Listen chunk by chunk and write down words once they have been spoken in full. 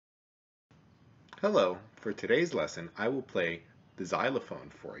Hello, for today's lesson I will play the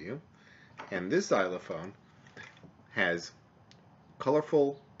xylophone for you, and this xylophone has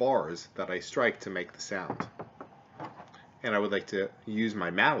colorful bars that I strike to make the sound. And I would like to use my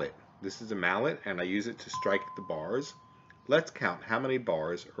mallet. This is a mallet and I use it to strike the bars. Let's count how many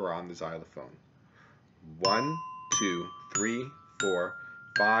bars are on the xylophone. 1, 2, 3, 4,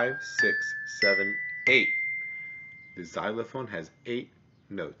 5, 6, 7, 8. The xylophone has 8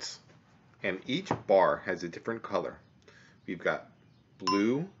 notes. And each bar has a different color. We've got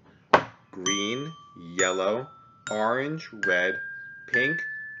blue, green, yellow, orange, red, pink,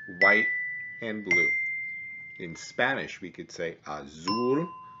 white, and blue. In Spanish, we could say azul,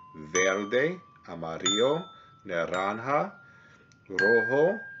 verde, amarillo, naranja,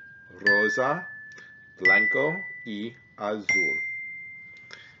 rojo, rosa, blanco, y azul.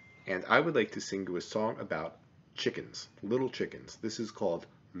 And I would like to sing you a song about chickens, little chickens. This is called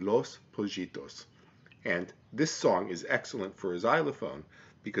Los Pollitos. And this song is excellent for a xylophone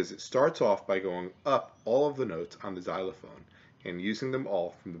because it starts off by going up all of the notes on the xylophone and using them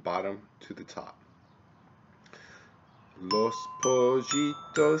all from the bottom to the top. Los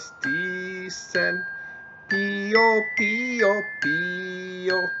pollitos dicen pío, pío,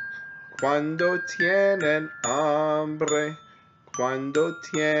 pío, cuando tienen hambre, cuando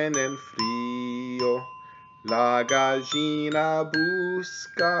tienen frío. La gallina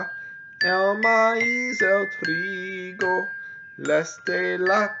busca el maíz, el trigo, les de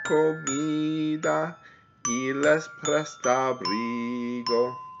la comida y les presta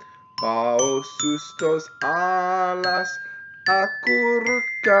abrigo. Bajo sus dos alas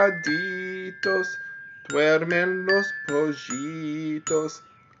acurrucaditos, duermen los pollitos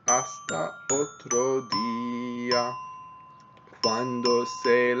hasta otro día. Cuando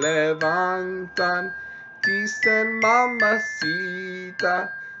se levantan, dicen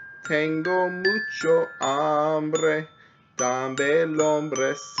mamacita, tengo mucho hambre, dame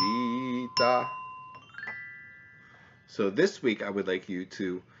lombricita. So this week I would like you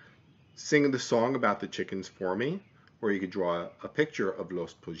to sing the song about the chickens for me, or you could draw a picture of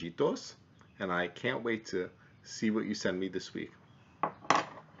los pollitos, and I can't wait to see what you send me this week.